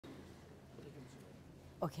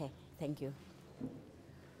Okay, thank you.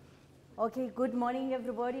 Okay, good morning,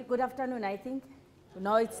 everybody. Good afternoon, I think.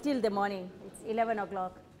 No, it's still the morning. It's 11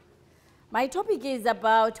 o'clock. My topic is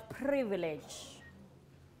about privilege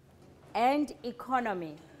and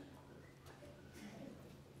economy.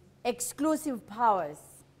 Exclusive powers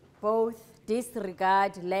both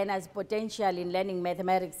disregard learners' potential in learning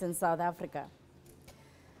mathematics in South Africa.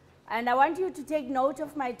 And I want you to take note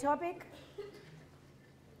of my topic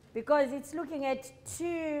because it's looking at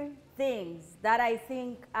two things that I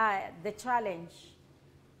think are the challenge.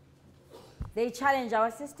 They challenge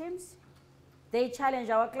our systems, they challenge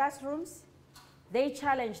our classrooms, they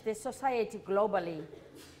challenge the society globally,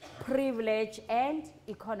 privilege and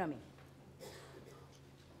economy.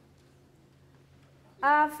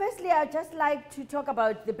 Firstly, I'd just like to talk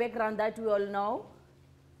about the background that we all know,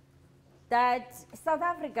 that South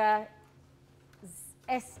Africa's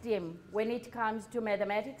esteem when it comes to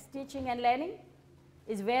mathematics teaching and learning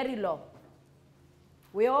is very low.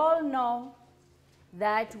 We all know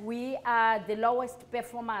that we are the lowest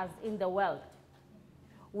performers in the world.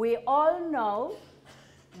 We all know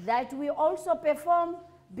that we also perform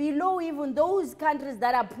below even those countries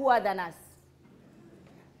that are poorer than us.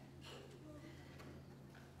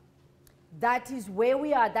 That is where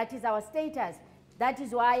we are, that is our status. That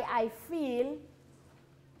is why I feel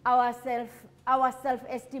our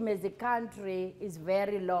self-esteem as a country is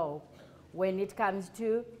very low when it comes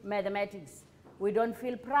to mathematics. We don't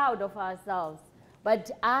feel proud of ourselves. But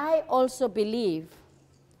I also believe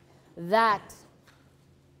that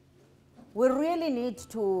we really need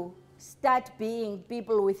to start being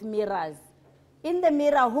people with mirrors. In the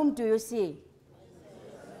mirror, whom do you see?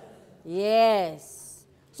 Yes.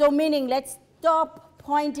 So meaning, let's stop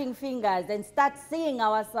pointing fingers and start seeing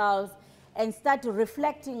ourselves and start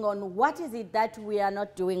reflecting on what is it that we are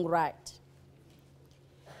not doing right.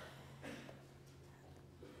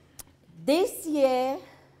 This year,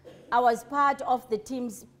 I was part of the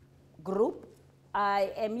team's group.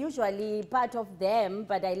 I am usually part of them,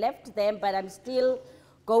 but I left them, but I'm still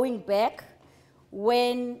going back.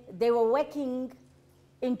 When they were working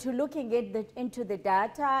into looking at into the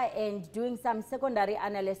data and doing some secondary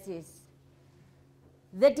analysis,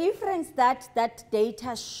 the difference that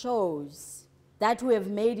data shows that we have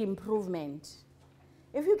made improvement.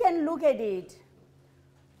 If you can look at it,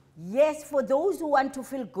 yes, for those who want to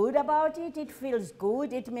feel good about it, it feels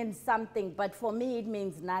good, it means something, but for me it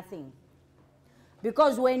means nothing.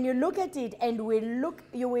 Because when you look at it and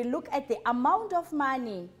you will look at the amount of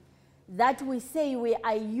money that we say we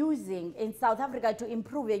are using in South Africa to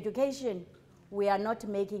improve education, we are not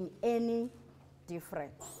making any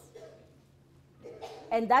difference.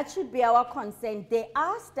 And that should be our concern. There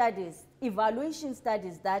are studies, evaluation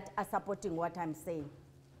studies that are supporting what I'm saying.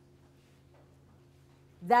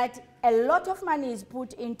 That a lot of money is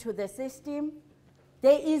put into the system.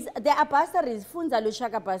 There are bursaries, Funza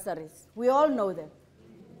Lushaka bursaries. We all know them.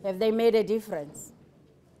 Have they made a difference?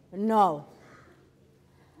 No.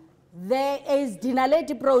 There is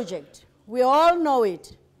Dinaleti project. We all know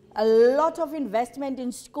it. A lot of investment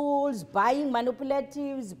in schools, buying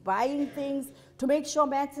manipulatives, buying things to make sure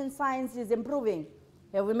maths and science is improving.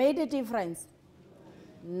 Have we made a difference?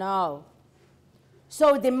 No.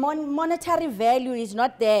 So the monetary value is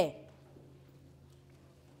not there.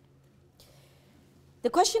 The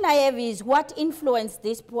question I have is, what influenced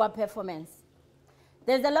this poor performance?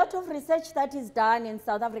 There's a lot of research that is done in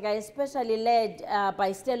South Africa, especially led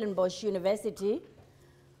by Stellenbosch University,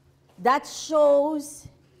 that shows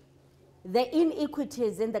the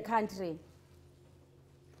inequities in the country.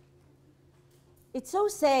 It's so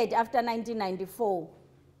sad after 1994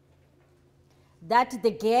 that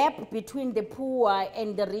the gap between the poor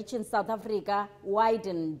and the rich in South Africa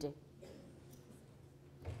widened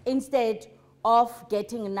instead of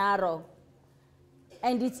getting narrow.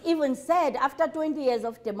 And it's even said after 20 years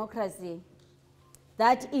of democracy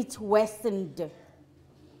that it's worsened.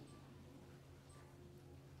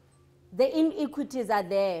 The inequities are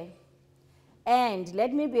there. And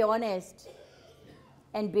let me be honest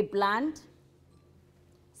and be blunt.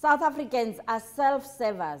 South Africans are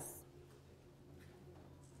self-servers.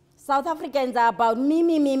 South Africans are about me,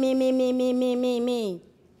 me, me, me, me, me, me, me, me, me.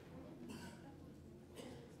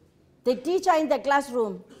 The teacher in the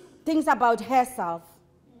classroom thinks about herself,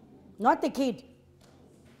 not the kid.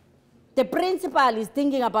 The principal is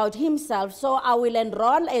thinking about himself, so I will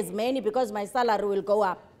enroll as many because my salary will go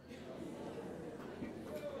up.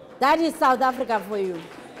 That is South Africa for you.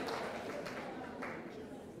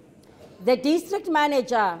 The district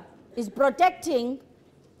manager is protecting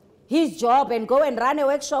his job and go and run a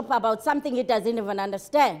workshop about something he doesn't even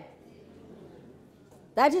understand.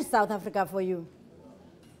 That is South Africa for you.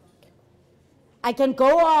 I can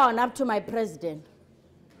go on up to my president.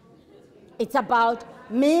 It's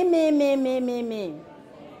about me, me, me, me, me, me.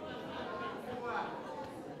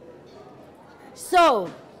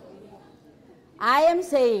 So, I am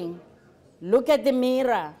saying, look at the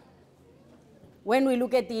mirror when we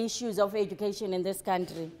look at the issues of education in this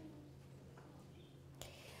country.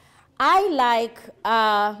 I like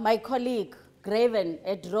my colleague, Graven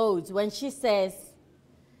at Rhodes, when she says,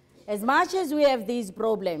 as much as we have these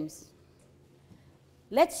problems,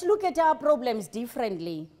 let's look at our problems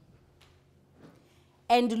differently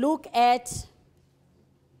and look at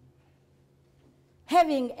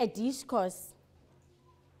having a discourse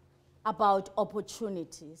about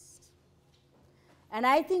opportunities. And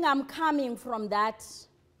I think I'm coming from that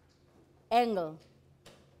angle.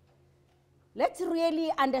 Let's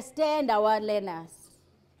really understand our learners.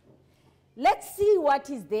 Let's see what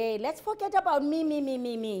is there. Let's forget about me, me, me,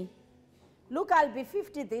 me, me. Look, I'll be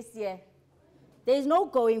 50 this year. There's no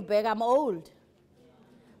going back, I'm old.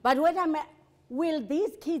 But will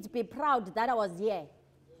these kids be proud that I was here?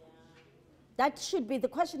 That should be the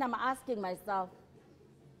question I'm asking myself.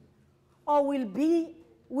 Or will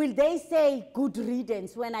they say good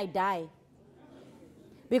riddance when I die?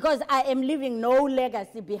 Because I am leaving no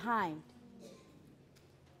legacy behind.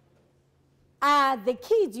 Are the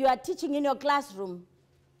kids you are teaching in your classroom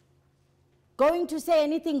going to say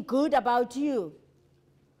anything good about you?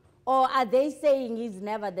 Or are they saying he's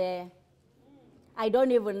never there? I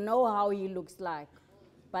don't even know how he looks like,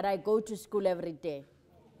 but I go to school every day.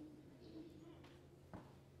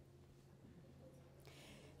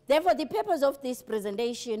 Therefore, the purpose of this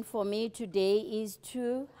presentation for me today is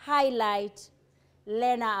to highlight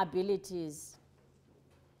learner abilities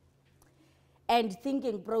and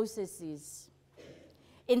thinking processes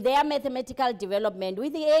in their mathematical development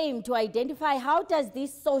with the aim to identify how does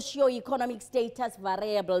this socio-economic status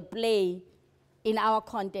variable play in our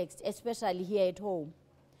context, especially here at home.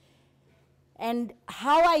 And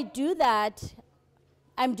how I do that,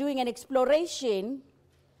 I'm doing an exploration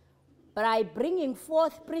by bringing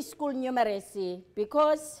forth preschool numeracy,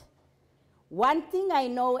 because one thing I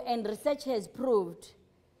know and research has proved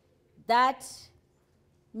that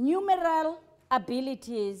numeral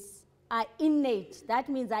abilities are innate, that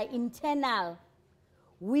means are internal.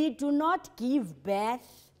 We do not give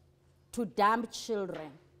birth to dumb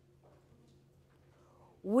children.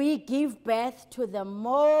 We give birth to the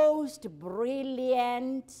most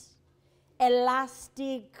brilliant,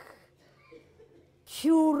 elastic,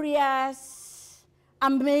 curious,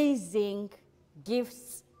 amazing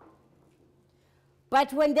gifts.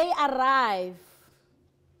 But when they arrive,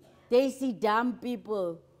 they see dumb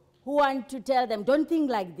people who want to tell them, don't think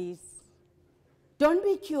like this. Don't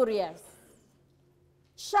be curious.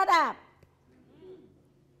 Shut up.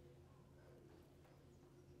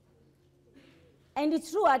 And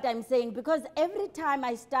it's true what I'm saying, because every time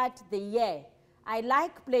I start the year, I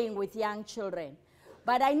like playing with young children.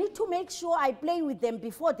 But I need to make sure I play with them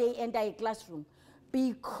before they enter a classroom.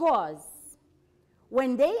 Because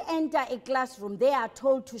when they enter a classroom, they are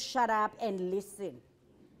told to shut up and listen.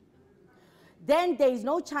 Then there is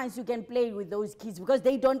no chance you can play with those kids because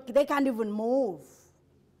they can't even move.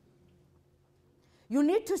 You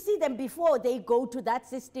need to see them before they go to that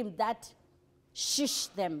system that shush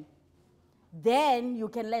them. Then you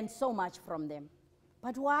can learn so much from them.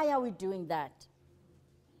 But why are we doing that?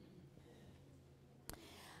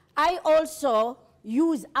 I also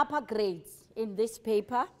use upper grades in this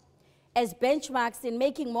paper as benchmarks in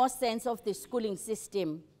making more sense of the schooling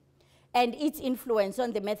system and its influence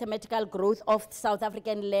on the mathematical growth of South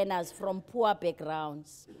African learners from poor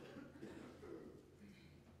backgrounds.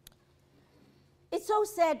 It's so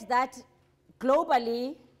sad that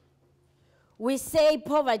globally, we say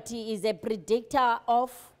poverty is a predictor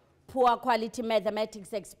of poor quality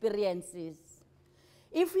mathematics experiences.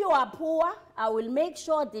 If you are poor, I will make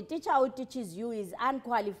sure the teacher who teaches you is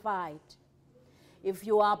unqualified. If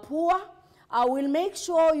you are poor, I will make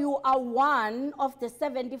sure you are one of the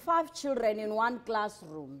 75 children in one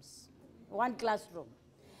classroom.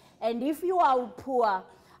 And if you are poor,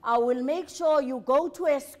 I will make sure you go to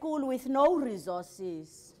a school with no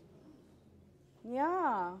resources.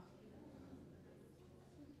 Yeah.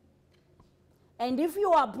 And if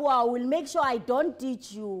you are poor, I will make sure I don't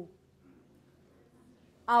teach you.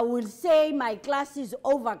 I will say my class is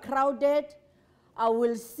overcrowded. I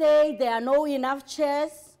will say there are no enough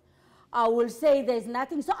chairs. I will say there's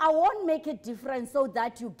nothing. So I won't make a difference so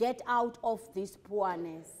that you get out of this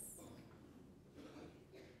poorness.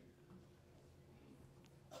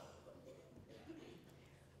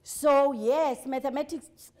 So yes, mathematics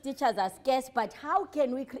teachers are scarce, but how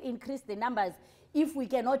can we increase the numbers if we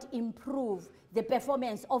cannot improve the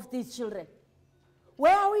performance of these children?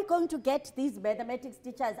 Where are we going to get these mathematics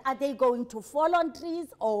teachers? Are they going to fall on trees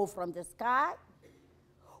or from the sky?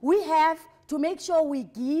 We have to make sure we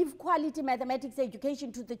give quality mathematics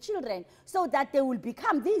education to the children so that they will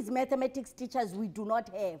become these mathematics teachers we do not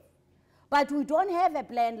have. But we don't have a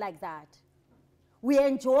plan like that. We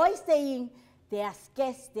enjoy saying they are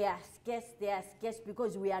scarce, they are scarce, they are scarce,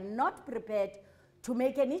 because we are not prepared to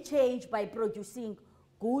make any change by producing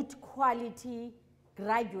good quality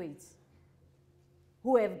graduates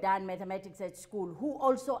who have done mathematics at school, who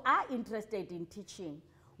also are interested in teaching.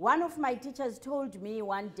 One of my teachers told me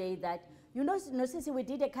one day that, you know, Sisi, we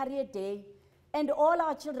did a career day, and all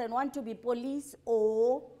our children want to be police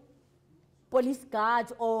or police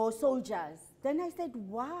guards or soldiers. Then I said,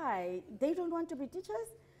 why? They don't want to be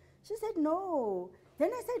teachers? She said, no.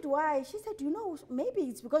 Then I said, why? She said, you know, maybe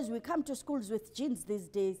it's because we come to schools with jeans these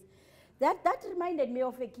days. That reminded me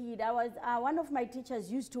of a kid. One of my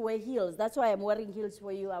teachers used to wear heels. That's why I'm wearing heels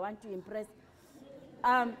for you. I want to impress.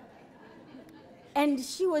 And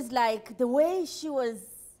she was like, the way she was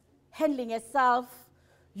handling herself,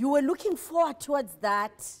 you were looking forward towards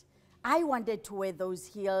that. I wanted to wear those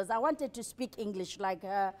heels. I wanted to speak English like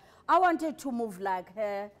her. I wanted to move like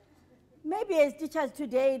her. Maybe as teachers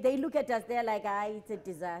today, they look at us, they're like, it's a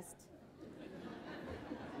disaster.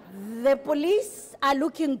 The police are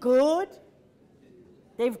looking good.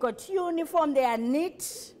 They've got uniform, they are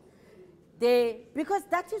neat. Because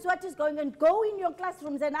that is what is going on. Go in your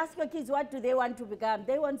classrooms and ask your kids what do they want to become.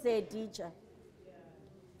 They won't say a teacher. Yeah.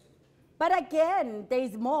 But again, there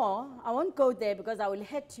is more. I won't go there because I will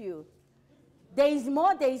hurt you. There is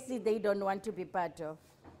more they see they don't want to be part of.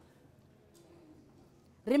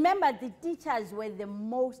 Remember, the teachers were the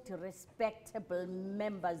most respectable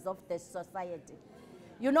members of the society.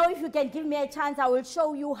 You know, if you can give me a chance, I will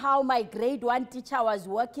show you how my grade 1 teacher was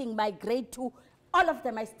working, my grade 2. All of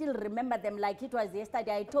them, I still remember them like it was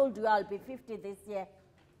yesterday. I told you I'll be 50 this year.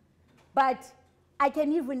 But I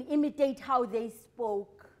can even imitate how they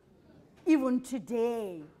spoke, even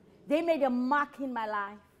today. They made a mark in my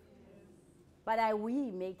life. But are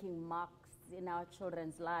we making marks in our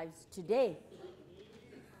children's lives today?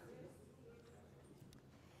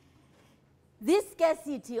 This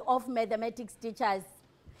scarcity of mathematics teachers,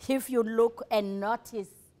 if you look and notice,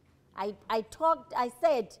 I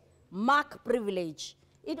said, mark privilege.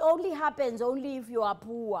 It only happens only if you are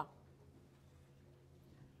poor.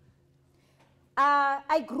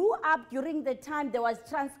 I grew up during the time there was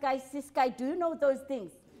Transkei, Ciskei. Do you know those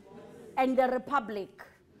things? And the Republic.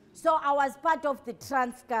 So I was part of the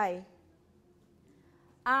Transkei.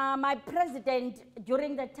 My president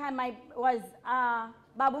during the time was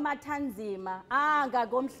Babu Matanzima,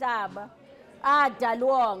 Ngagomhlaba,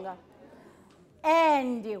 Dalwonga.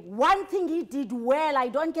 And one thing he did well, I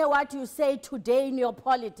don't care what you say today in your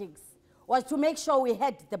politics, was to make sure we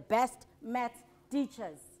had the best math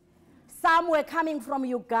teachers. Some were coming from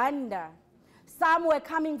Uganda, some were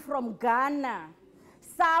coming from Ghana,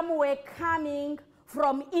 some were coming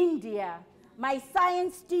from India. My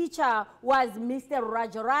science teacher was Mr.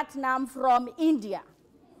 Rajaratnam from India.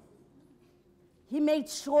 He made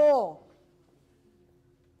sure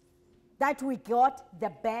that we got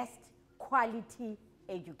the best quality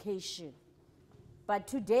education. But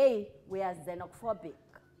today, we are xenophobic.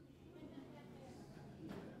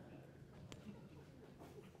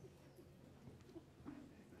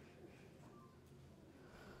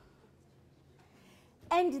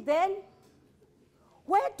 And then,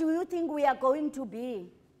 where do you think we are going to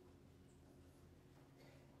be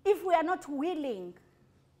if we are not willing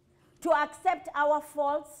to accept our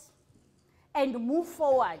faults and move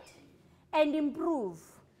forward and improve?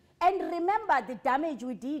 And remember the damage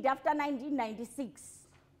we did after 1996.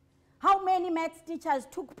 How many maths teachers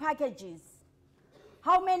took packages?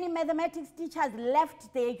 How many mathematics teachers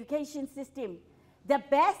left the education system? The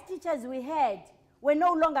best teachers we had were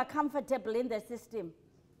no longer comfortable in the system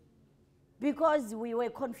because we were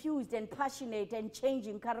confused and passionate and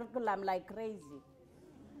changing curriculum like crazy.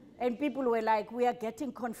 And people were like, we are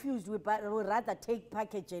getting confused, we'd rather take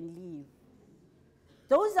package and leave.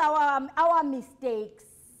 Those are our mistakes,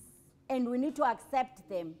 and we need to accept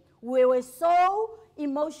them. We were so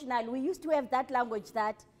emotional. We used to have that language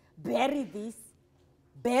that bury this,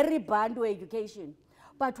 bury Bantu education.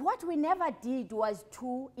 But what we never did was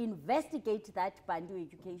to investigate that Bantu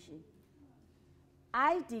education.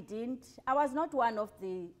 I was not one of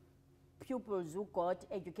the pupils who got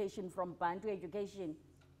education from Bantu education.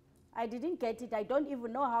 I didn't get it. I don't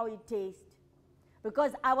even know how it tastes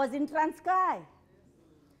because I was in Transkei.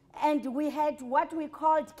 And we had what we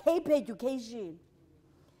called Cape education.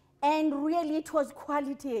 And really it was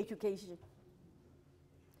quality education.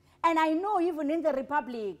 And I know even in the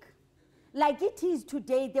Republic, like it is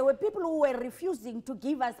today, there were people who were refusing to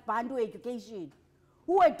give us Bantu education,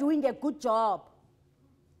 who were doing a good job.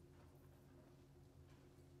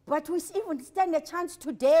 But we even stand a chance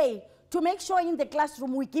today to make sure in the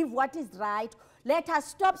classroom we give what is right. Let us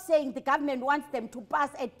stop saying the government wants them to pass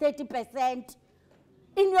at 30%.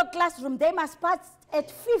 In your classroom, they must pass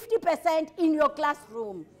at 50% in your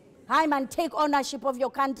classroom. Hi, man, take ownership of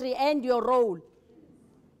your country and your role.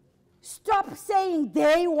 Stop saying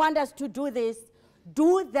they want us to do this.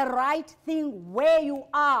 Do the right thing where you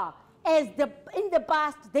are. In the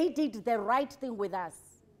past, they did the right thing with us.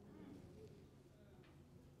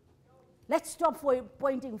 Let's stop for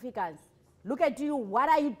pointing fingers. Look at you. What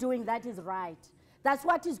are you doing that is right? That's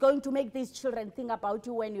what is going to make these children think about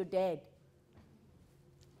you when you're dead.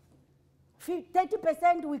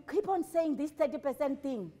 30%, we keep on saying this 30%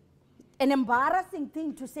 thing. An embarrassing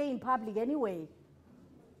thing to say in public anyway.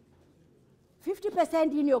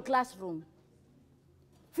 50% in your classroom.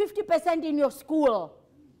 50% in your school.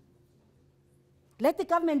 Let the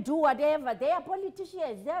government do whatever. They are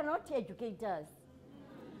politicians. They are not educators.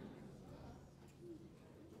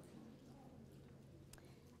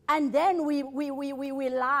 And then we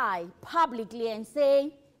lie publicly and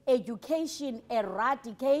say education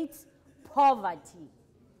eradicates poverty.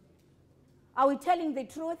 Are we telling the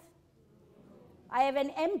truth? I have an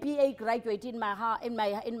MBA graduate in my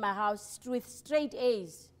house with straight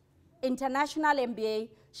A's, international MBA.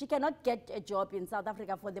 She cannot get a job in South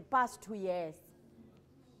Africa for the past 2 years.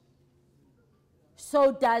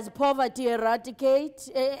 So does poverty eradicate,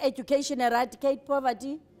 education eradicate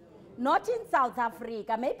poverty? Not in South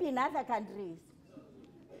Africa, maybe in other countries.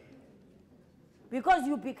 Because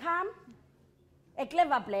you become a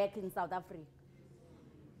clever black in South Africa.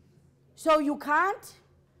 So you can't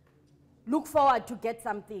look forward to get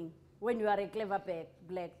something when you are a clever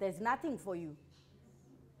black. There's nothing for you.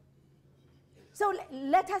 So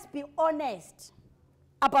let us be honest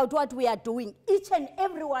about what we are doing. Each and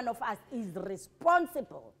every one of us is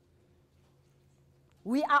responsible.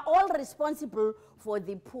 We are all responsible for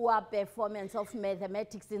the poor performance of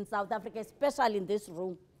mathematics in South Africa, especially in this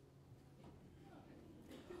room.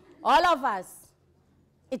 All of us.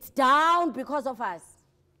 It's down because of us.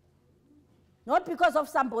 Not because of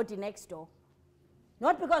somebody next door.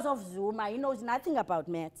 Not because of Zuma. He knows nothing about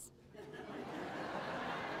maths.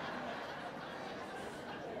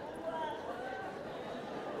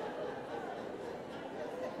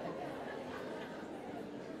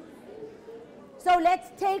 So let's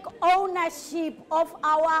take ownership of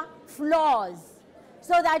our flaws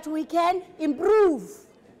so that we can improve.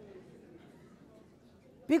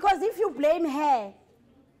 Because if you blame her,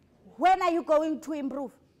 when are you going to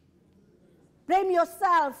improve? Blame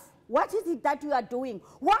yourself. What is it that you are doing?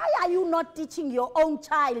 Why are you not teaching your own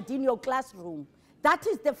child in your classroom? That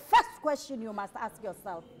is the first question you must ask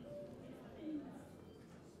yourself.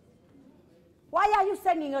 Why are you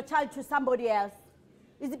sending your child to somebody else?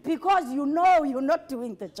 Is it because you know you're not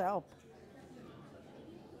doing the job?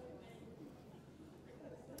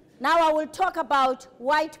 Now I will talk about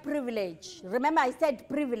white privilege. Remember I said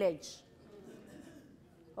privilege.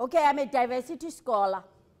 Okay, I'm a diversity scholar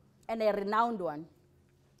and a renowned one.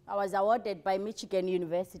 I was awarded by Michigan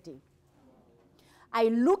University. I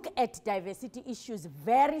look at diversity issues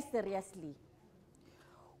very seriously.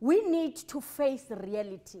 We need to face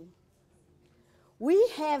reality.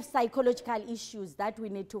 We have psychological issues that we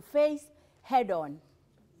need to face head on.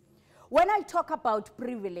 When I talk about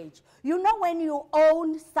privilege, you know when you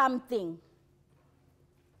own something,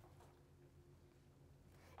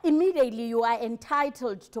 immediately you are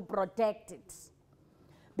entitled to protect it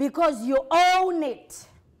because you own it.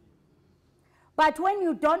 But when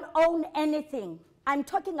you don't own anything, I'm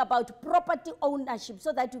talking about property ownership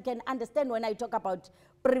so that you can understand when I talk about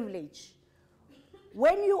privilege.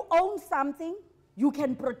 When you own something, you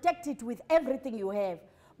can protect it with everything you have.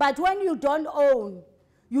 But when you don't own,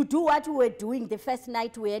 you do what we were doing the first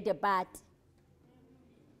night we had a bath.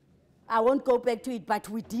 I won't go back to it, but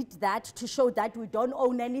we did that to show that we don't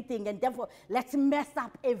own anything, and therefore, let's mess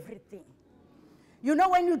up everything. You know,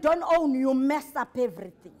 when you don't own, you mess up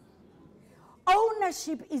everything.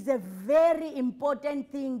 Ownership is a very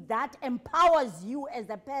important thing that empowers you as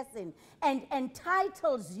a person and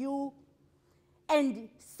entitles you, and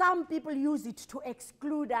some people use it to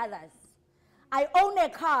exclude others. I own a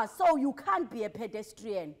car, so you can't be a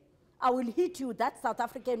pedestrian. I will hit you that South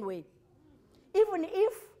African way. Even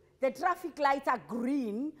if the traffic lights are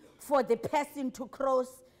green for the person to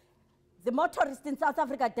cross, The motorists in South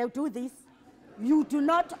Africa, they do this. You do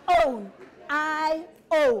not own, I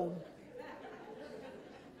own.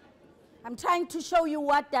 I'm trying to show you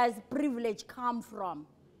what does privilege come from.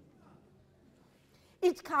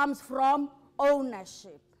 It comes from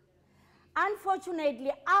ownership.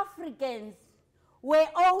 Unfortunately, Africans were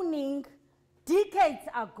owning decades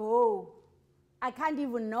ago. I can't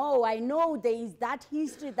even know. I know there is that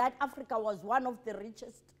history that Africa was one of the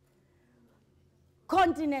richest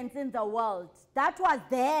continents in the world. That was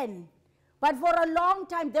then. But for a long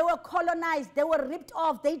time, they were colonized. They were ripped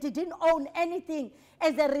off. They didn't own anything.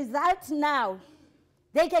 As a result now,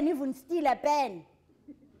 they can even steal a pen.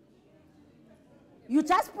 You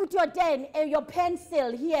just put your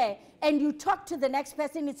pencil here and you talk to the next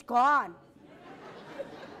person, it's gone.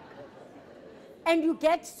 And you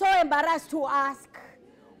get so embarrassed to ask,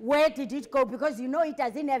 where did it go? Because you know it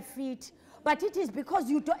doesn't have feet. But it is because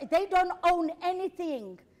they don't own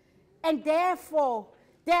anything. And therefore,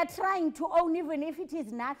 they are trying to own even if it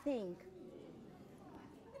is nothing.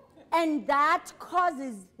 And that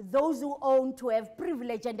causes those who own to have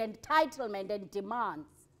privilege and entitlement and demands.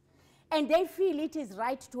 And they feel it is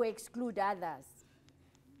right to exclude others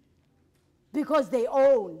because they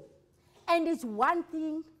own. And it's one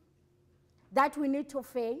thing that we need to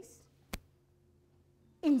face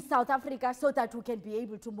in South Africa so that we can be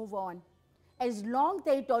able to move on. As long as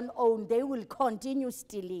they don't own, they will continue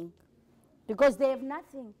stealing because they have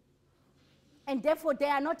nothing. And therefore, they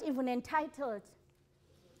are not even entitled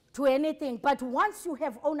to anything. But once you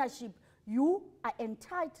have ownership, you are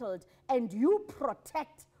entitled and you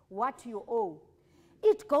protect what you owe.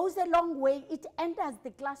 It goes a long way. It enters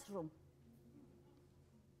the classroom.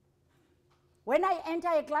 When I enter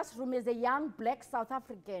a classroom as a young black South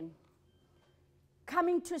African,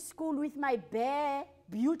 coming to school with my bare,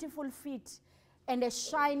 beautiful feet and a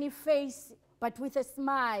shiny face, but with a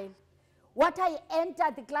smile, what I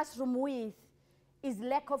enter the classroom with is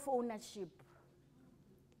lack of ownership.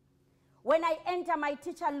 When I enter, my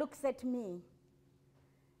teacher looks at me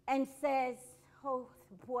and says, oh,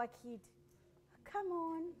 poor kid, come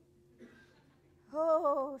on.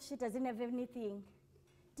 Oh, she doesn't have anything.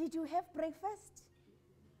 Did you have breakfast?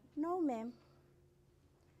 No, ma'am.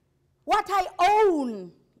 What I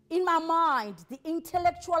own in my mind, the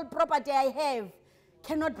intellectual property I have,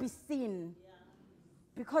 cannot be seen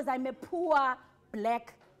because I'm a poor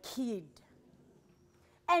black kid.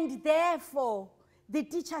 And therefore, the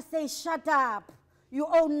teacher says, shut up, you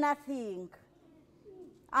own nothing.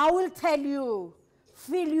 I will tell you,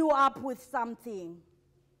 fill you up with something.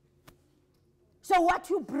 So what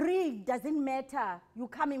you bring doesn't matter. You're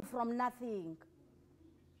coming from nothing.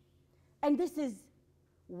 And this is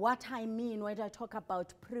what I mean when I talk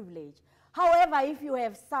about privilege. However, if you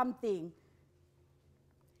have something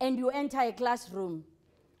and you enter a classroom,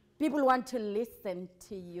 people want to listen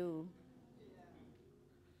to you.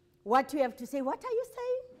 What you have to say, what are you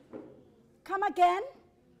saying? Come again?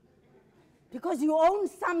 Because you own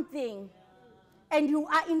something and you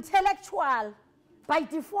are intellectual by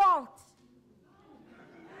default.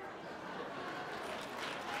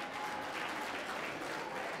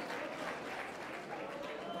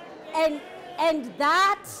 And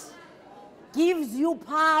that gives you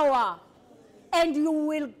power, and you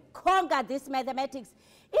will conquer this mathematics.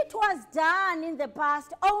 It was done in the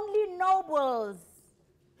past. Only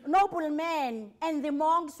noblemen and the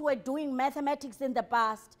monks were doing mathematics in the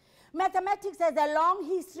past. Mathematics has a long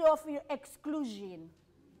history of exclusion.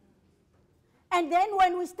 And then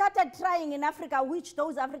when we started trying in Africa, which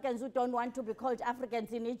those Africans who don't want to be called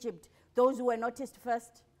Africans in Egypt, those who were noticed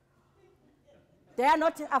first, they are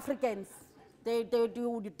not Africans. They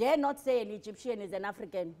dare not say an Egyptian is an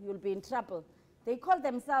African. You'll be in trouble. They call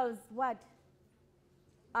themselves what?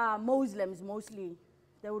 Muslims mostly.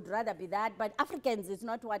 They would rather be that, but Africans is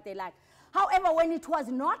not what they like. However, when it was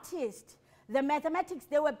noticed, the mathematics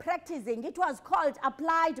they were practicing, it was called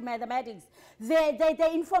applied mathematics.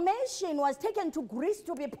 The information was taken to Greece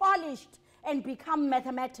to be polished and become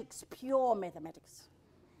mathematics, pure mathematics.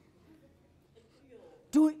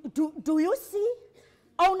 Do you see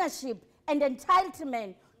ownership and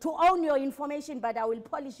entitlement to own your information, but I will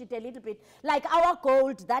polish it a little bit. Like our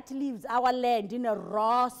gold that leaves our land in a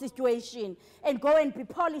raw situation and go and be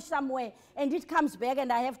polished somewhere, and it comes back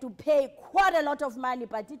and I have to pay quite a lot of money,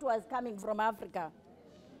 but it was coming from Africa.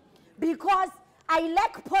 Because I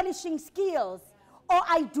lack polishing skills, or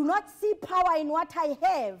I do not see power in what I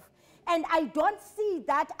have, and I don't see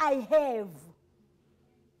that I have.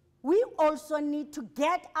 We also need to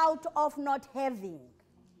get out of not having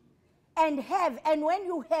and have. And when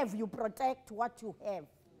you have, you protect what you have.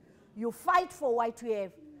 You fight for what you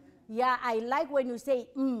have. Yeah, I like when you say,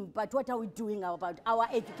 but what are we doing about our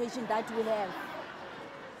education that we have?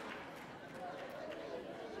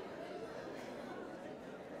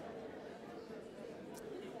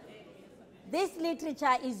 This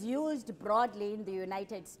literature is used broadly in the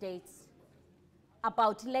United States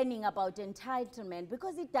about learning about entitlement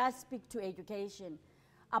because it does speak to education,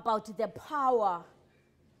 about the power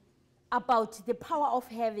of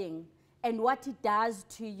having and what it does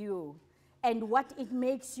to you and what it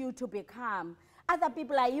makes you to become. Other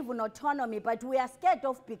people are even autonomy, but we are scared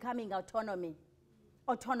of becoming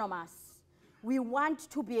autonomous. We want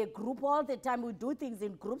to be a group all the time. We do things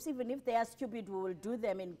in groups. Even if they are stupid, we will do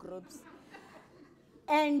them in groups.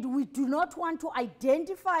 And we do not want to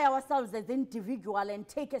identify ourselves as individual and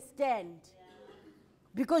take a stand.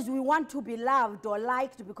 Because we want to be loved or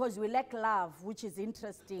liked because we lack love, which is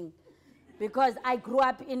interesting. Because I grew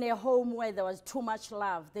up in a home where there was too much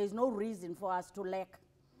love. There's no reason for us to lack.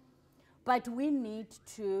 But we need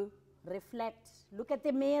to reflect. Look at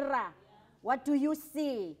the mirror. What do you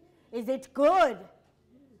see? Is it good?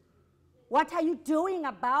 What are you doing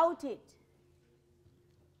about it?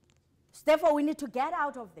 Therefore, we need to get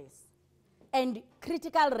out of this. And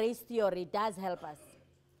critical race theory does help us.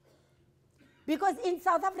 Because in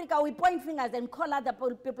South Africa, we point fingers and call other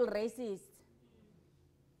people racist.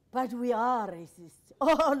 But we are racist,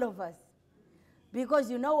 all of us.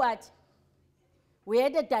 Because you know what? We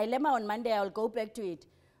had a dilemma on Monday, I'll go back to it.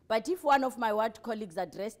 But if one of my ward colleagues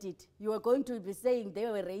addressed it, you were going to be saying they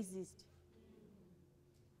were racist.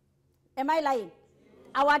 Am I lying?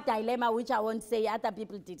 Our dilemma, which I won't say, other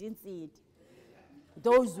people didn't see it.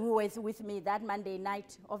 Those who were with me that Monday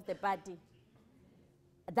night of the party.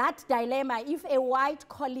 That dilemma, if a white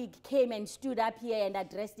colleague came and stood up here and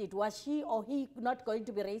addressed it, was she or he not going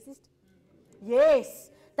to be racist?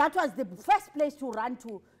 Yes. That was the first place to run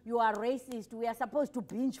to. You are racist. We are supposed to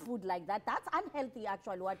binge food like that. That's unhealthy,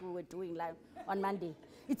 actually, what we were doing on Monday.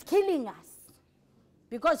 It's killing us.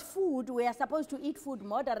 Because food, we are supposed to eat food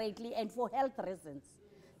moderately and for health reasons.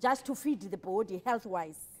 Just to feed the body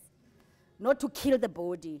health-wise. Not to kill the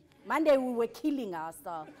body. Monday, we were killing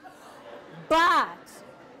ourselves. But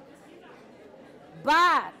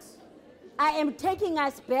I am taking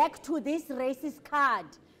us back to this racist card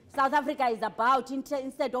South Africa is about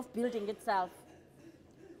instead of building itself.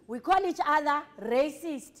 We call each other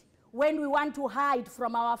racist when we want to hide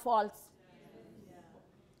from our faults.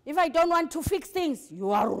 If I don't want to fix things,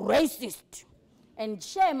 you are racist. And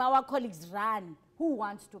shame our colleagues run. Who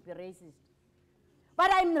wants to be racist?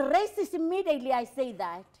 But I'm racist immediately I say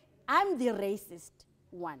that. I'm the racist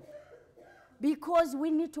one. Because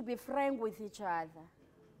we need to be frank with each other.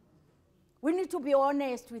 We need to be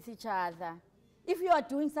honest with each other. If you are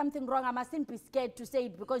doing something wrong, I mustn't be scared to say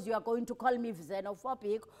it because you are going to call me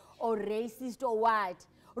xenophobic or racist or what.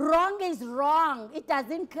 Wrong is wrong. It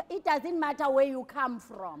doesn't matter where you come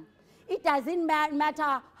from. It doesn't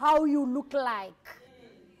matter how you look like.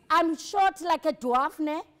 I'm short like a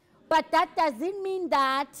dwarf, but that doesn't mean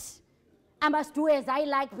that I must do as I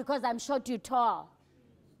like because I'm short, you tall.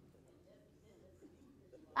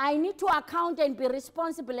 I need to account and be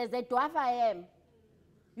responsible as a dwarf I am.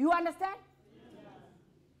 You understand? Yeah.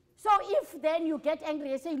 So if then you get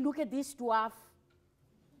angry and say, look at this dwarf,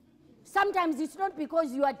 sometimes it's not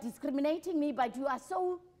because you are discriminating me, but you are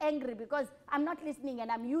so angry because I'm not listening and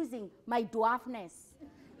I'm using my dwarfness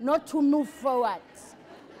not to move forward.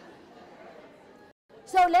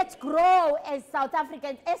 So let's grow as South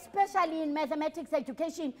Africans, especially in mathematics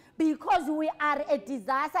education, because we are a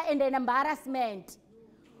disaster and an embarrassment.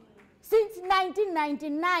 Since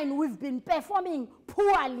 1999, we've been performing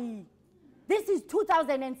poorly. This is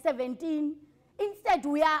 2017. Instead,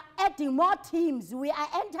 we are adding more teams. We are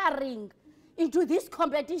entering into this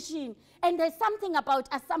competition. And there's something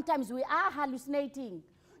about us, sometimes we are hallucinating.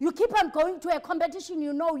 You keep on going to a competition,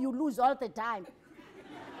 you know you lose all the time.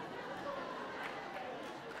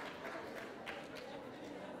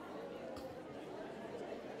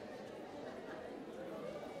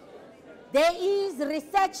 There is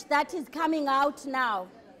research that is coming out now.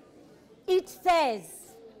 It says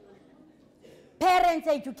parents'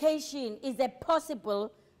 education is a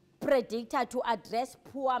possible predictor to address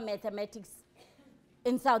poor mathematics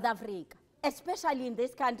in South Africa, especially in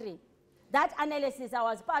this country. That analysis, I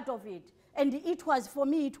was part of it. And it was, for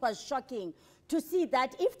me, it was shocking to see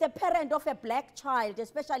that if the parent of a black child,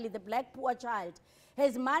 especially the black poor child,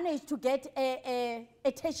 has managed to get a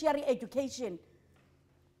tertiary education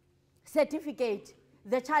certificate,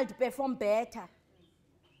 the child perform better.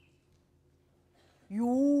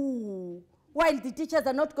 While the teachers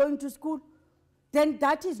are not going to school, then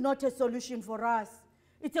that is not a solution for us.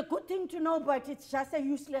 It's a good thing to know, but it's just a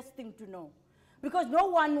useless thing to know. Because no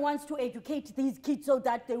one wants to educate these kids so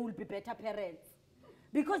that they will be better parents.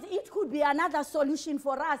 Because it could be another solution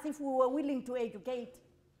for us if we were willing to educate.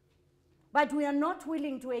 But we are not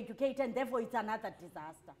willing to educate, and therefore it's another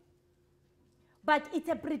disaster. But it's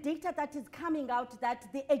a predictor that is coming out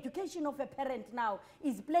that the education of a parent now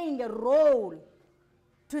is playing a role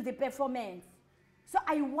to the performance. So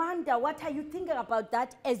I wonder, what are you thinking about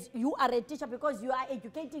that as you are a teacher, because you are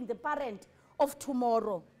educating the parent of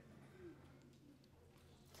tomorrow?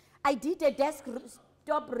 I did a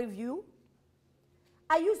desktop review.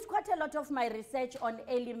 I used quite a lot of my research on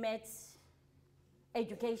early maths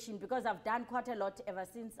education because I've done quite a lot ever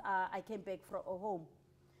since I came back from home.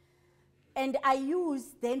 And I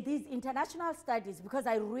used then these international studies because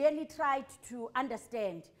I really tried to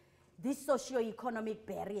understand this socio-economic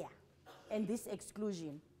barrier and this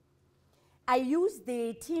exclusion. I used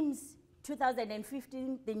the TIMSS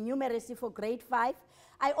 2015, the numeracy for grade 5.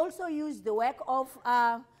 I also used the work of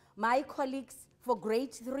my colleagues for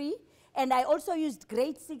grade 3, and I also used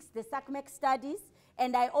grade 6, the SACMEC studies,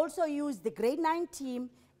 and I also used the grade 9 team,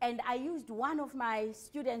 and I used one of my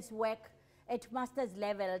students' work at master's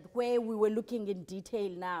level where we were looking in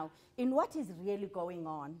detail now in what is really going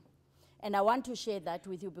on. And I want to share that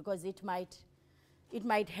with you because it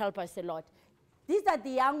might help us a lot. These are the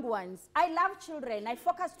young ones. I love children. I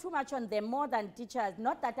focus too much on them more than teachers.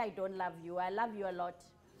 Not that I don't love you. I love you a lot.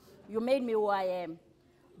 You made me who I am.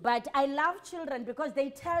 But I love children because they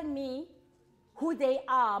tell me who they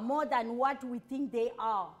are more than what we think they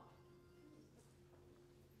are.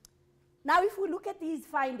 Now, if we look at these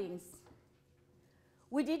findings,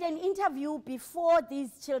 we did an interview before these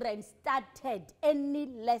children started any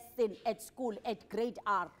lesson at school at grade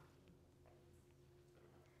R.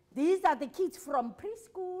 These are the kids from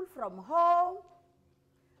preschool, from home.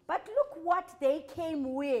 But look what they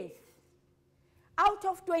came with. Out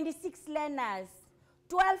of 26 learners,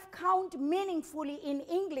 12 count meaningfully in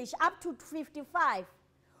English up to 55.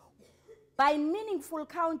 By meaningful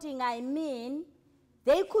counting, I mean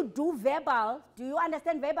they could do verbal. Do you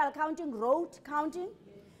understand verbal counting, rote counting?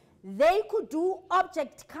 They could do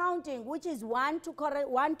object counting, which is one to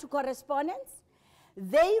correspondence.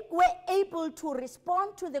 They were able to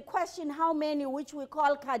respond to the question how many, which we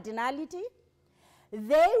call cardinality.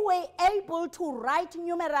 They were able to write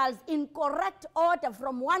numerals in correct order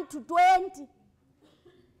from 1 to 20.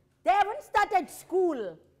 They haven't started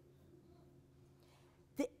school.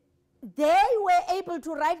 They were able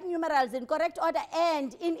to write numerals in correct order,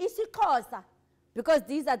 and in isiXhosa, because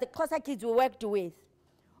these are the Xhosa kids we worked with,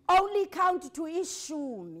 only count to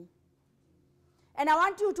ishumi. And I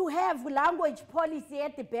want you to have language policy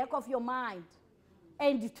at the back of your mind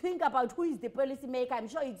and think about who is the policy maker. I'm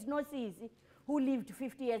sure it's not Sisi, who lived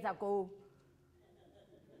 50 years ago.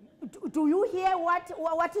 Do you hear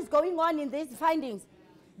what is going on in these findings?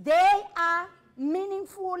 They are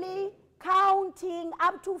meaningfully counting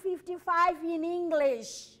up to 55 in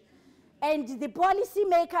English. And the policy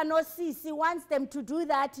maker, no Sisi, wants them to do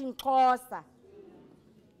that in Xhosa.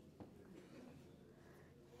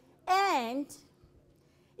 And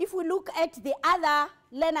if we look at the other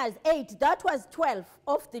learners, 8, that was 12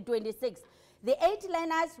 of the 26. The 8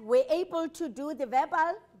 learners were able to do the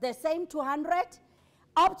verbal, the same 200,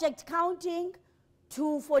 object counting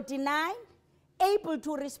to 49, able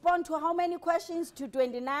to respond to how many questions to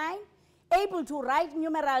 29, able to write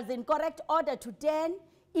numerals in correct order to 10,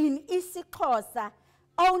 in isiXhosa,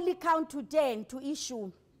 only count to 10 to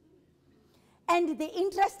issue. And the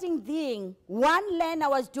interesting thing, one learner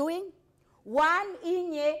was doing 1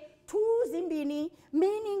 inye, 2 zimbini,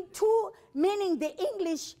 meaning the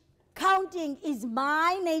English counting is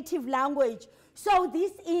my native language. So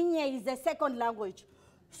this inye is the second language.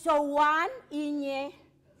 So 1 inye,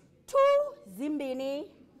 2 zimbini,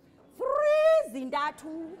 3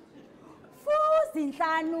 zindatu, 4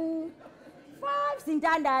 zinhlanu, 5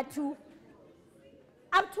 zintandathu,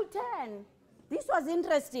 up to 10. This was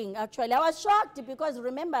interesting, actually. I was shocked because,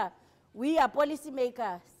 remember, we are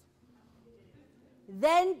policymakers.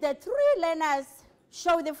 Then the 3 learners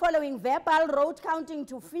show the following: verbal, rote counting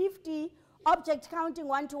to 50, object counting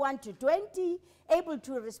 1 to 1 to 20, able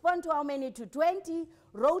to respond to how many to 20,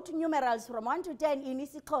 wrote numerals from 1 to 10, in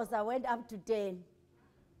isiXhosa went up to 10.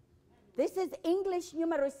 This is English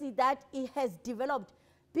numeracy that it has developed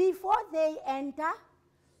before they enter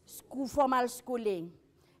formal schooling.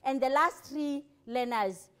 And the last 3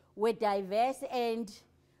 learners were diverse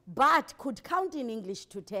but could count in English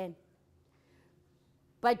to 10.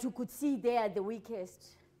 But you could see they are the weakest.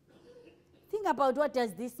 Think about what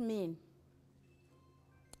does this mean.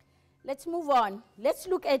 Let's move on. Let's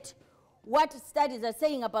look at what studies are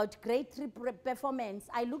saying about grade 3 performance,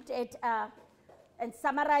 I looked at and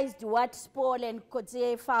summarized what Spohl and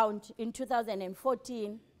Coetzee found in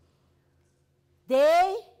 2014.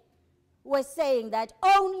 They were saying that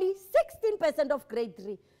only 16% of grade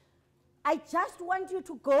 3. I just want you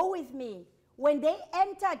to go with me. When they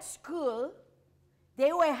entered school,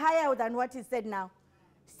 they were higher than what is said now.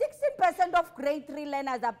 16% of grade 3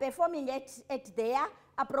 learners are performing at their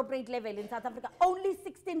appropriate level in South Africa. Only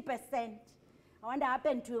 16%. I wonder what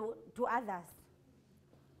happened to others.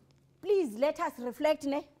 Please let us reflect.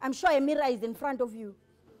 Ne? I'm sure a mirror is in front of you.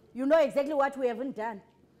 You know exactly what we haven't done.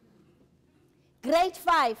 Grade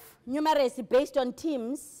 5, numeracy based on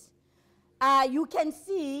teams. You can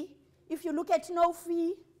see, if you look at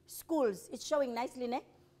no-fee schools, it's showing nicely. Ne?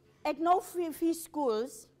 At no-fee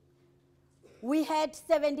schools, we had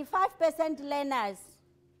 75% learners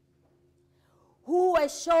who were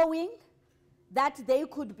showing that they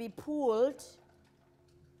could be pulled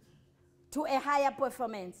to a higher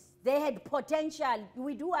performance. They had potential.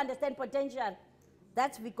 We do understand potential.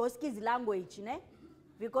 That's Vygotsky's language. Ne?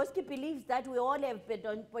 Vygotsky believes that we all have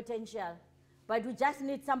potential, but we just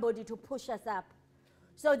need somebody to push us up.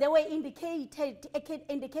 So they were indicating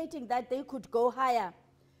that they could go higher.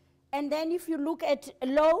 And then if you look at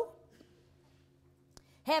low,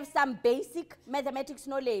 have some basic mathematics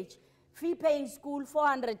knowledge. Fee-paying school,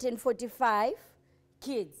 445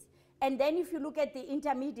 kids. And then if you look at the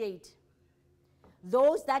intermediate,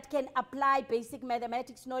 those that can apply basic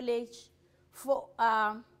mathematics knowledge for,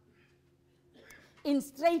 in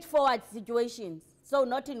straightforward situations, so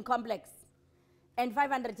not in complex, and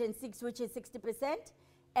 506, which is 60%.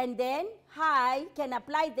 And then high can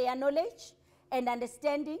apply their knowledge and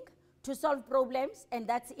understanding to solve problems, and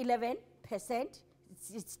that's 11%.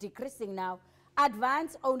 It's decreasing now.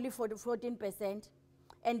 Advanced, only 14%.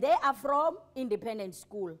 And they are from independent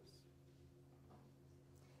schools.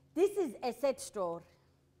 This is a sad story,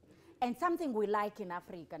 and something we like in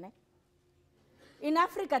Africa. Ne? In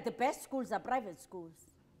Africa, the best schools are private schools.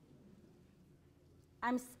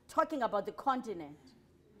 I'm talking about the continent.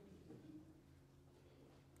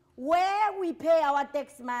 Where we pay our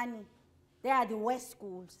tax money, they are the worst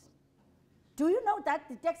schools. Do you know that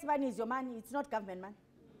the tax money is your money? It's not government money.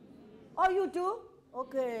 Oh, you do?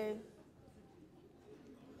 Okay.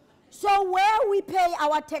 So where we pay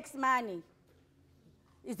our tax money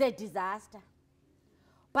is a disaster.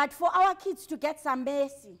 But for our kids to get some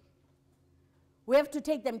mercy, we have to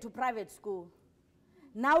take them to private school.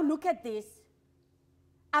 Now look at this.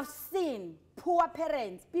 I've seen poor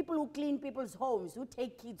parents, people who clean people's homes, who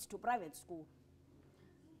take kids to private school.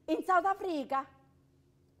 In South Africa,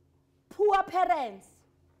 poor parents,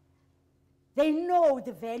 they know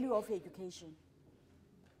the value of education.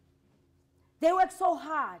 They work so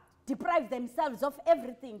hard, deprive themselves of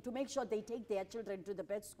everything to make sure they take their children to the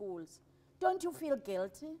best schools. Don't you feel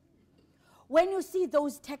guilty? When you see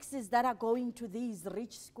those taxes that are going to these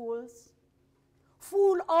rich schools,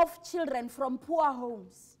 full of children from poor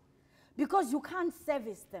homes, because you can't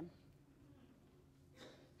service them.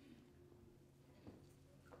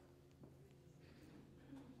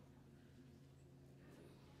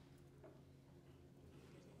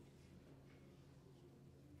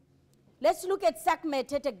 Let's look at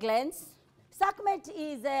SACMET at a glance. SACMET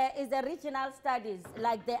is a regional studies.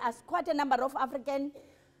 Like there are quite a number of African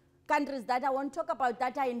countries that I won't talk about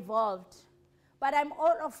that are involved. But I'm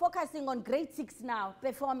all focusing on grade 6 now,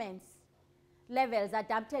 performance levels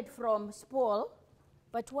adapted from Spohl.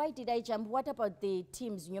 But why did I jump? What about the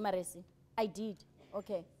teams numeracy? I did.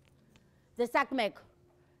 Okay. The SACMET.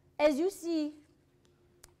 As you see,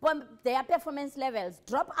 their performance levels,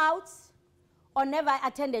 dropouts, or never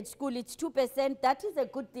attended school, it's 2%. That is a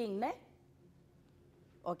good thing, ne?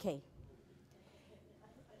 Okay.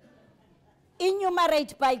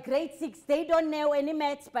 Enumerate by grade 6. They don't know any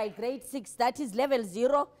maths by grade 6. That is level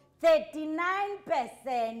 0,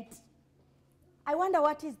 39%. I wonder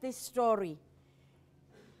what is this story.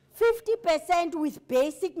 50% with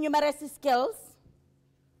basic numeracy skills.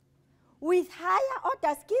 With higher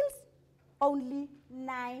order skills, only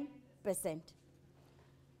 9%.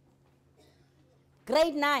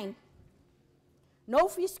 Grade 9, no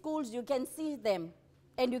fee schools, you can see them.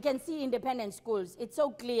 And you can see independent schools. It's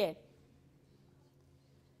so clear.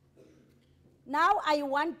 Now I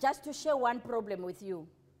want just to share one problem with you.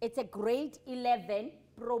 It's a grade 11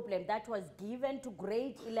 problem that was given to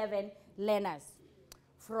grade 11 learners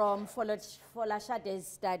from Folashade's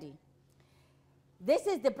study. This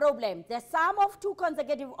is the problem. The sum of two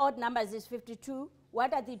consecutive odd numbers is 52.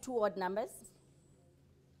 What are the two odd numbers?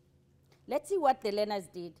 Let's see what the learners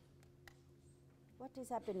did. What is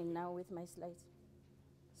happening now with my slides?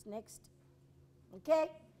 Next. Okay?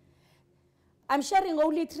 I'm sharing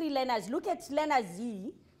only 3 learners. Look at learner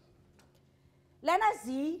Z. Learner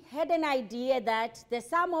Z had an idea that the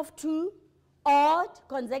sum of 2 odd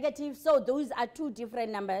consecutive, so those are 2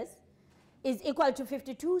 different numbers, is equal to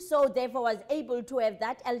 52, so therefore was able to have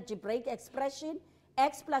that algebraic expression,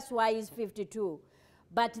 x plus y is 52.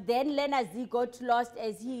 But then learner Z got lost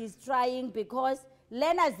as he is trying, because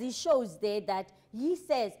learner Z shows there that he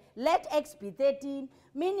says, let x be 13,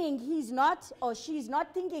 meaning he's not or she's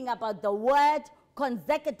not thinking about the word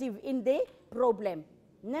consecutive in the problem.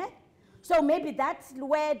 Ne? So maybe that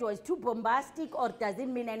word was too bombastic or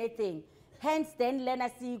doesn't mean anything. Hence, then learner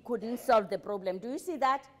C couldn't solve the problem. Do you see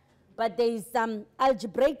that? But there is some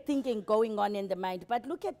algebraic thinking going on in the mind. But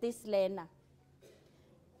look at this learner.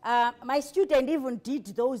 My student even did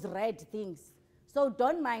those red things. So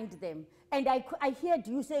don't mind them. And I heard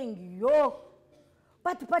you saying, yo.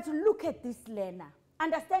 But look at this learner.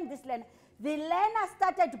 Understand this learner. The learner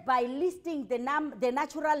started by listing the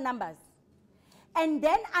natural numbers and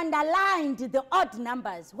then underlined the odd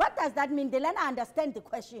numbers. What does that mean? The learner understands the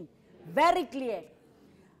question. Very clear.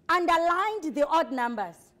 Underlined the odd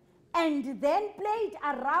numbers and then played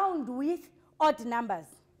around with odd numbers.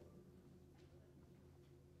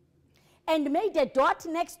 And made a dot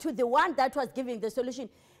next to the one that was giving the solution.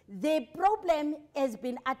 The problem has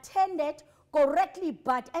been attended correctly,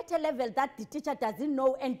 but at a level that the teacher doesn't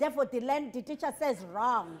know, and therefore the teacher says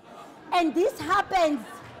wrong. And this happens.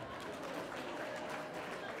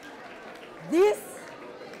 This.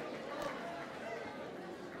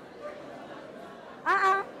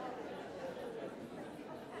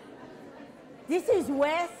 This is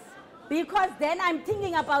worse, because then I'm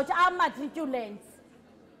thinking about our matriculants.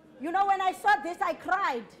 You know, when I saw this, I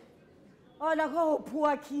cried. Oh, like, oh,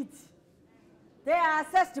 poor kids. They are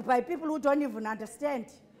assessed by people who don't even understand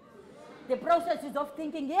the processes of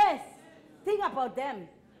thinking. Yes, think about them.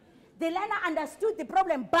 The learner understood the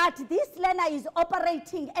problem, but this learner is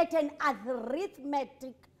operating at an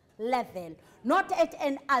arithmetic level, not at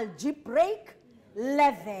an algebraic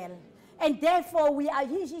level. And therefore,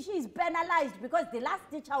 she is penalized, because the last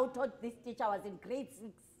teacher who taught this teacher was in grade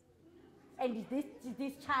 6. And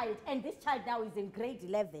this child now is in grade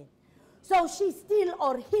 11. So she's still,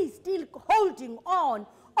 or he's still holding on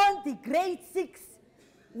the grade 6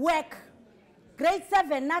 work. Grade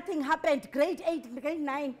 7, nothing happened. Grade 8, grade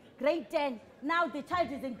 9, grade 10. Now the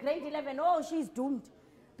child is in grade 11. Oh, she's doomed.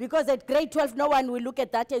 Because at grade 12, no one will look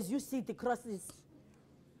at that as you see the crosses.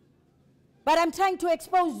 But I'm trying to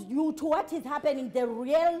expose you to what is happening, the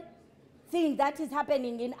real thing that is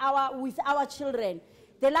happening with our children.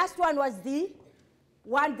 The last one was the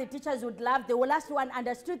one the teachers would love. The last one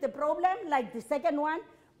understood the problem, like the second one,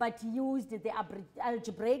 but used the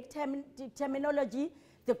algebraic terminology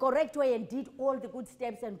the correct way and did all the good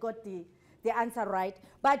steps and got the answer right.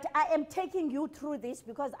 But I am taking you through this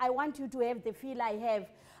because I want you to have the feel I have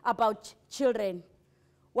about children.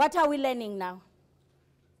 What are we learning now?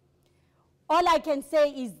 All I can say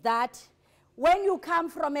is that when you come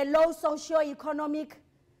from a low socio-economic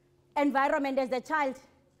environment as a child,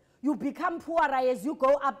 you become poorer as you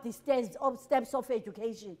go up the steps of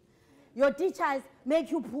education. Your teachers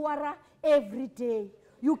make you poorer every day.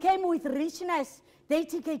 You came with richness, they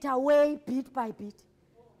take it away bit by bit.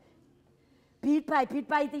 Bit by bit.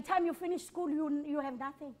 By the time you finish school, you have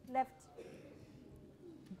nothing left.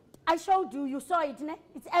 I showed you, you saw it, ne?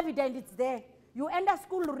 It's evident, it's there. You enter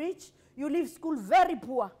school rich, you leave school very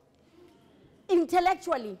poor.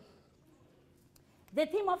 Intellectually. The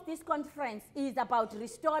theme of this conference is about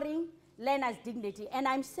restoring learners' dignity. And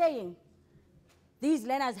I'm saying these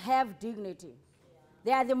learners have dignity.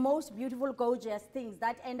 They are the most beautiful, gorgeous things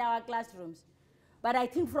that enter our classrooms. But I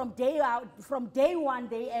think from day one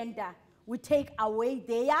they enter, we take away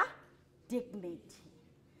their dignity.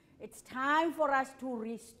 It's time for us to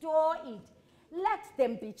restore it. Let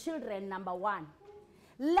them be children, number one.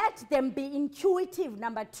 Let them be intuitive,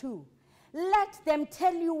 number two. Let them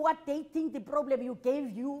tell you what they think the problem you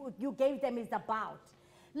gave them is about.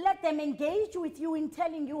 Let them engage with you in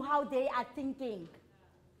telling you how they are thinking.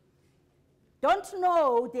 Don't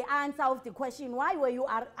know the answer of the question, why were you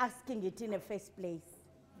asking it in the first place?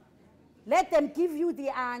 Let them give you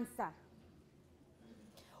the answer.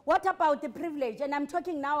 What about the privilege? And I'm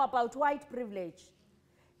talking now about white privilege.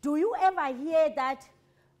 Do you ever hear that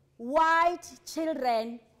white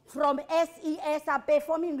children from SES are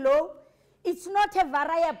performing low? It's not a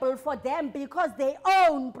variable for them because they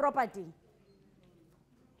own property.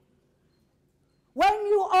 When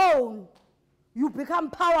you own, you become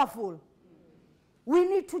powerful. We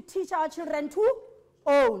need to teach our children to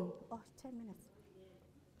own. Oh, 10 minutes.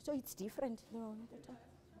 So it's different. No,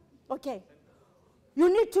 Okay.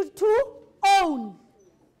 You need to own.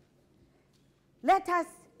 Let us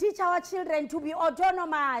teach our children to be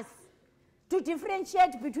autonomous, to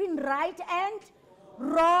differentiate between right and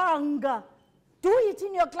wrong. Do it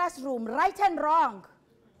in your classroom, right and wrong.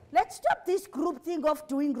 Let's stop this group thing of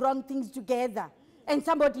doing wrong things together. And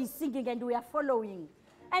somebody is singing and we are following.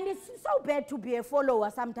 And it's so bad to be a follower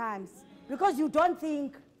sometimes because you don't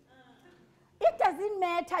think. It doesn't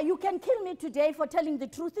matter. You can kill me today for telling the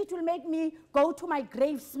truth. It will make me go to my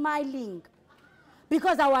grave smiling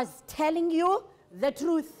because I was telling you the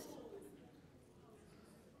truth.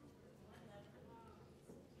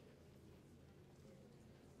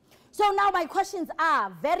 So now my questions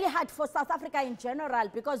are very hard for South Africa in general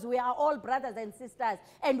because we are all brothers and sisters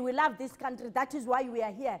and we love this country. That is why we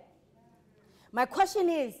are here. My question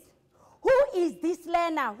is, who is this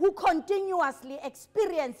learner who continuously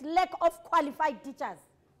experiences lack of qualified teachers,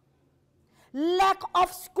 lack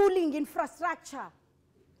of schooling infrastructure,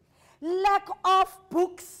 lack of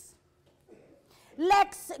books,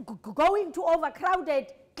 lacks going to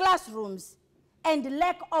overcrowded classrooms, and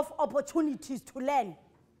lack of opportunities to learn?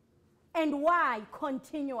 And why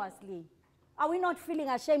continuously? Are we not feeling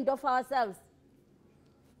ashamed of ourselves?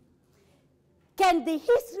 Can the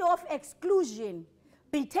history of exclusion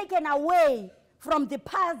be taken away from the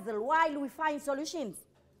puzzle while we find solutions?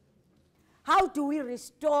 How do we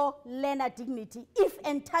restore learner dignity if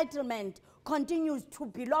entitlement continues to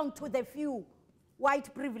belong to the few,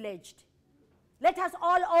 white privileged? Let us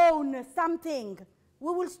all own something.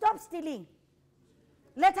 We will stop stealing.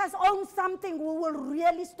 Let us own something. We will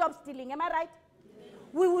really stop stealing. Am I right? Yes.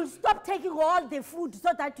 We will stop taking all the food so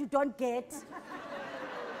that you don't get.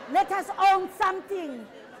 Let us own something.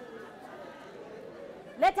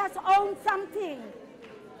 Let us own something.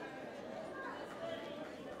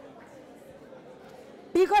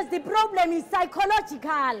 Because the problem is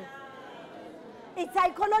psychological. It's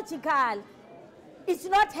psychological. It's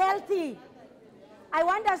not healthy. I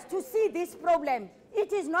want us to see this problem.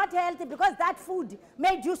 It is not healthy because that food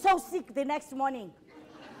made you so sick the next morning.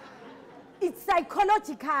 It's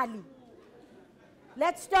psychologically.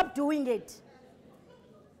 Let's stop doing it.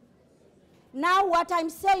 Now what I'm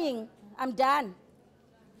saying, I'm done.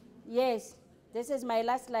 Yes, this is my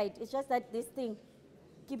last slide. It's just that this thing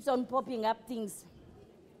keeps on popping up things.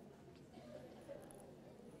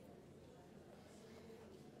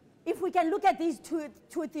 If we can look at these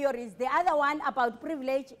two theories, the other one about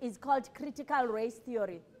privilege is called critical race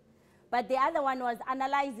theory. But the other one was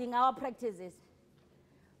analyzing our practices.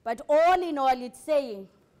 But all in all, it's saying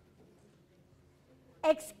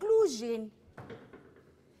exclusion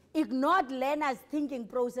ignored learners' thinking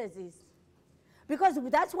processes. Because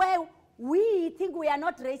that's why we think we are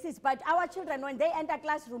not racist, but our children, when they enter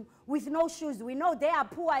classroom with no shoes, we know they are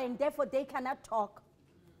poor and therefore they cannot talk.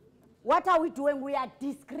 What are we doing? We are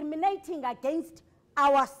discriminating against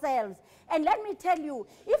ourselves. And let me tell you,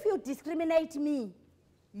 if you discriminate me,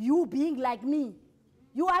 you being like me,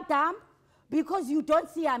 you are dumb because you don't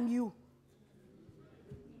see I'm you.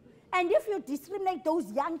 And if you discriminate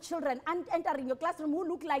those young children entering your classroom who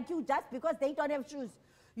look like you just because they don't have shoes,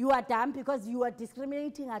 you are dumb because you are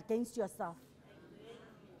discriminating against yourself.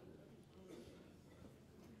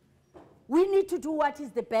 We need to do what is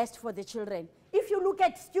the best for the children. If you look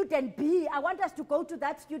at student B, I want us to go to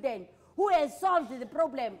that student who has solved the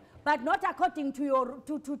problem, but not according to your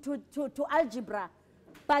to algebra,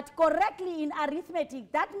 but correctly in arithmetic.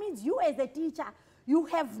 That means you as a teacher, you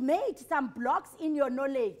have made some blocks in your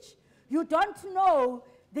knowledge. You don't know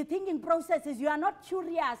the thinking processes. You are not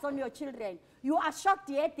curious on your children. You are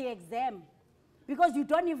shocked at the exam because you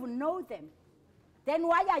don't even know them. Then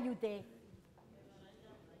why are you there?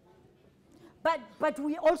 But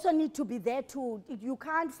we also need to be there too. You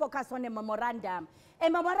can't focus on a memorandum. A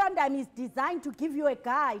memorandum is designed to give you a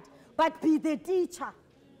guide, but be the teacher.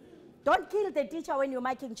 Don't kill the teacher when you're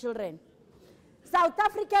making children. South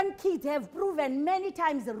African kids have proven many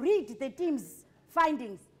times, read the team's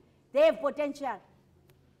findings. They have potential.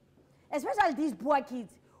 Especially these poor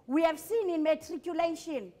kids. We have seen in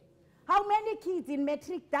matriculation, how many kids in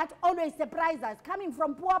matric that always surprise us, coming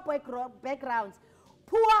from poor backgrounds,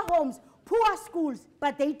 poor homes, poor schools,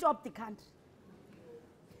 but they top the country.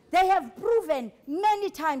 They have proven many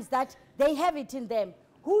times that they have it in them.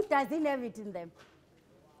 Who doesn't have it in them?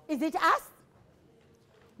 Is it us?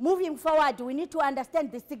 Moving forward, we need to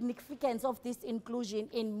understand the significance of this inclusion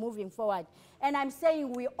in moving forward. And I'm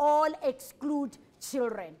saying we all exclude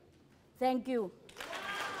children. Thank you.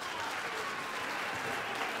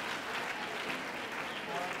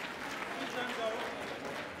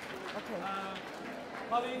 Okay.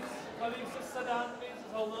 Colleagues, just sit down, please.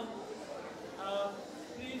 Hold on.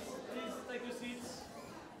 please take your seats.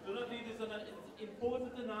 Do not leave. There's an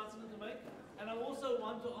important announcement to make. And I also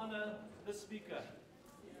want to honor the speaker.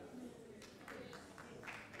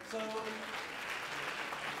 So,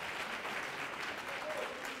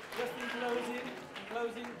 just in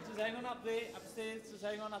closing, just hang on up there, upstairs, just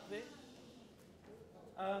hang on up there.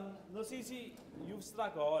 Nosisi, you've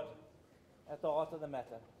struck hard at the heart of the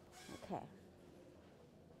matter. Okay.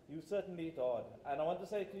 You certainly hit hard. And I want to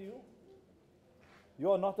say to you,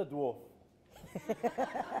 you are not a dwarf.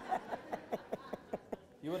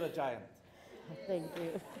 You are a giant. Thank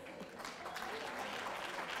you.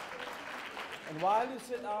 And while you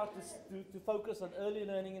set out to focus on early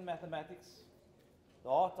learning in mathematics, the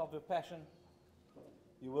heart of your passion,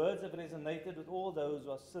 your words have resonated with all those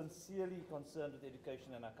who are sincerely concerned with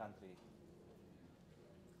education in our country.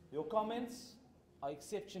 Your comments are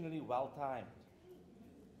exceptionally well timed.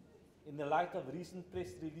 In the light of recent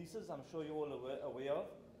press releases, I'm sure you're all aware of,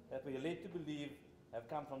 that we are led to believe have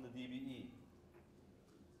come from the DBE.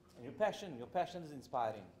 And your passion is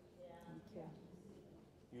inspiring. Thank you.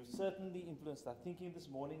 You certainly influenced our thinking this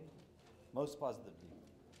morning most positively.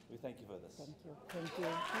 We thank you for this. Thank you. Thank you.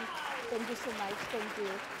 Thank you so much. Thank you.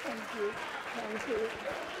 Thank you. Thank you.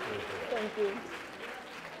 Thank you.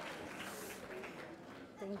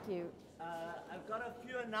 Thank you. I've got a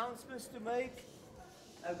few announcements to make.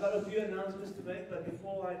 But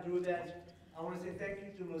before I do that, I want to say thank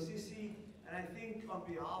you to Nosisi, and I think on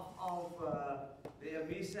behalf of the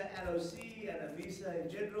AMESA LOC and AMESA in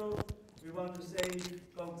general, we want to say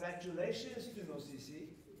congratulations to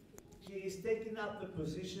Nosisi. She is taking up the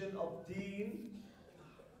position of Dean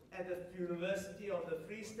at the University of the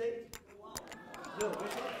Free State. Wow. No,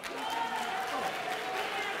 which one?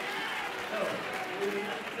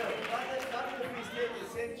 Not the Free State, the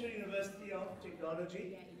Central University of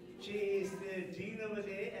Technology. She is the dean over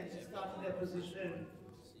there, and she started that position.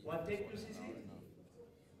 What date was she?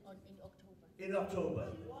 In October. In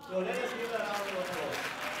October. So let us give her a round of applause.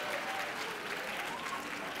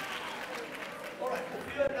 All right, a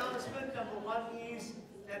few announcements. Number one is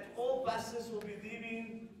that all buses will be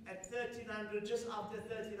leaving at 1300, just after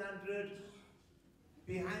 1300,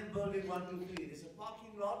 behind building 123. There's a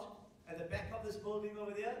parking lot at the back of this building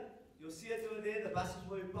over there. You'll see it over there. The buses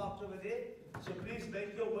will be parked over there. So please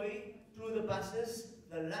make your way to the buses.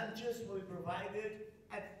 The lunches will be provided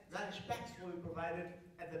lunch packs will be provided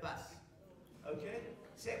at the bus. Okay?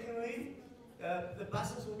 Secondly, the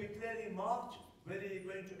buses will be clearly marked, whether you're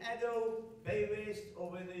going to Addo, Bay West,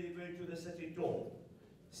 or whether you're going to the city tour.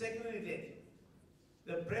 Secondly then,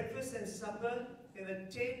 the breakfast and supper in the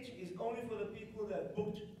tent is only for the people that have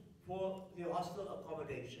booked for the hostel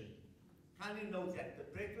accommodation. Kindly note that the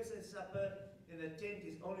breakfast and supper in the tent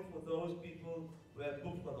is only for those people who have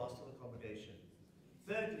booked for hostel accommodation.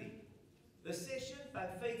 Thirdly, the session by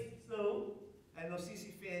Faith Flow and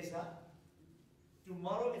Nosisi Feza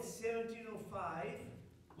tomorrow at 17:05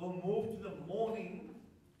 will move to the morning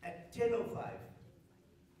at 10:05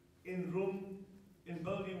 in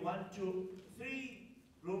building 123,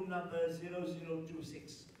 room number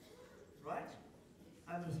 0026. Right?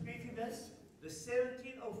 I'm repeating this. The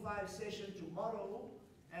 17:05 session tomorrow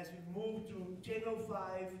as we move to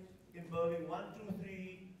 10:05 in building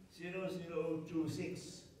 123,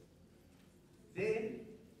 0026. Then,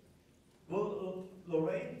 will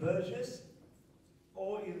Lorraine Burgess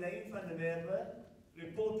or Elaine van der Merwe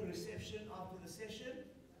report to reception after the session?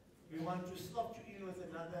 We want to slot you in with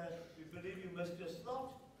another, we believe you missed your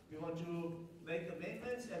slot. We want to make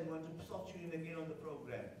amendments and want to slot you in again on the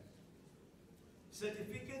program.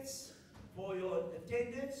 Certificates for your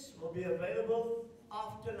attendance will be available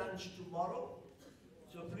after lunch tomorrow.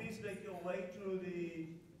 So please make your way to the,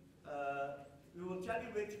 we will tell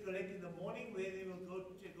you where to collect in the morning, where they will go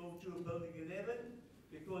to building 11,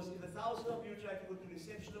 because if 1,000 of you try to go to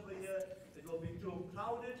reception over here, it will be too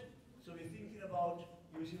crowded. So we're thinking about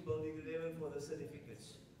using building 11 for the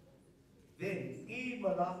certificates. Then, E.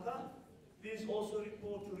 Malaka, please also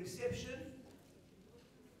report to reception.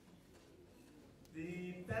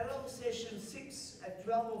 The parallel session 6 at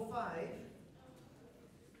 12:05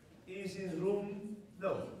 is in room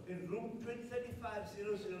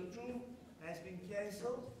 35002 has been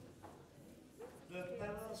cancelled. The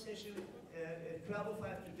parallel session at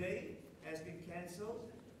 12:05 today has been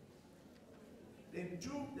cancelled. Then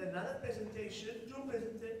another presentation,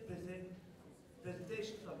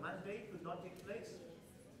 presentations on Monday could not take place.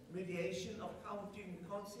 Mediation of counting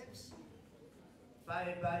concepts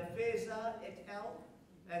by Feza et al.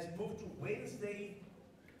 Has moved to Wednesday.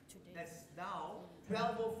 That's now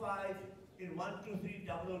 12:05 in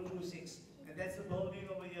 1230026, and that's the building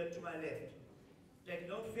over here to my left. Take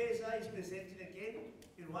note, Feza is presenting again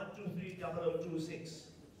in 1230026.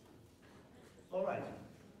 All right.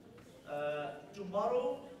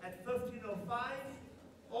 Tomorrow at 15:05,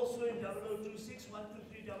 also in 0026,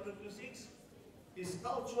 1230026, is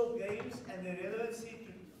cultural games and their relevancy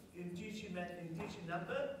in teaching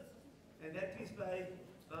number, and that is by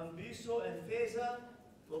Bambiso and Feza.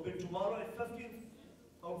 Will be tomorrow at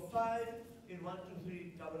 15:05 in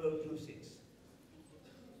 1230026.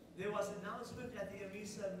 There was an announcement at the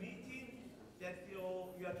AMESA meeting that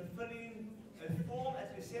you have to fill in a form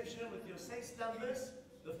at reception with your SACE numbers.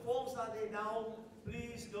 The forms are there now.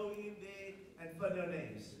 Please go in there and fill your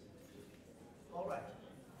names. All right.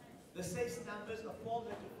 The SACE numbers are forms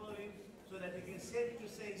that you fill in so that you can send to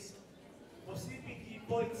SACE for CPT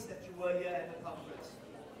points that you were here at the conference.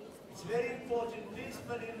 It's very important. Please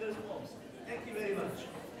fill in those forms. Thank you very much.